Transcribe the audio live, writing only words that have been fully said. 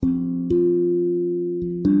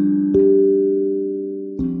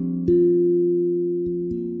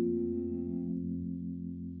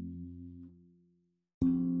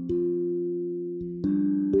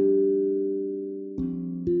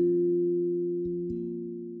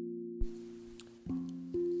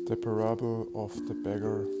The parable of the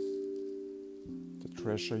beggar. The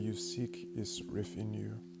treasure you seek is within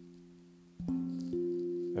you.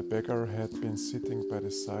 A beggar had been sitting by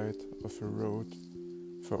the side of a road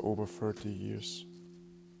for over 30 years.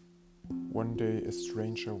 One day a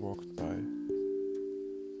stranger walked by.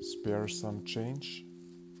 "Spare some change?"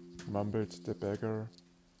 mumbled the beggar,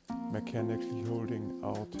 mechanically holding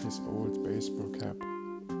out his old baseball cap.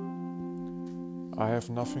 "I have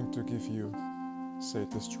nothing to give you,"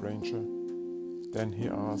 said the stranger. Then he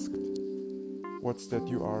asked, "What's that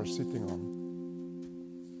you are sitting on?"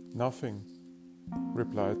 "Nothing,"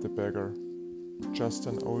 replied the beggar, "just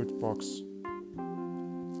an old box.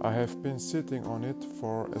 I have been sitting on it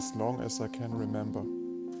for as long as I can remember."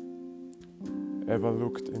 "Ever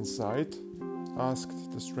looked inside?"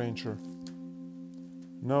 asked the stranger.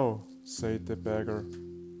 "No," said the beggar.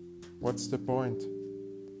 "What's the point?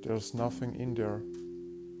 There's nothing in there."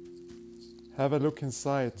 "Have a look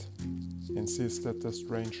inside," insisted the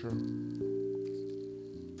stranger.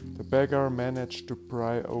 The beggar managed to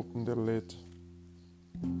pry open the lid.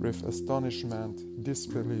 With astonishment,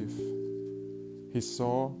 disbelief, he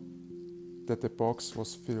saw that the box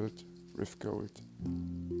was filled with gold.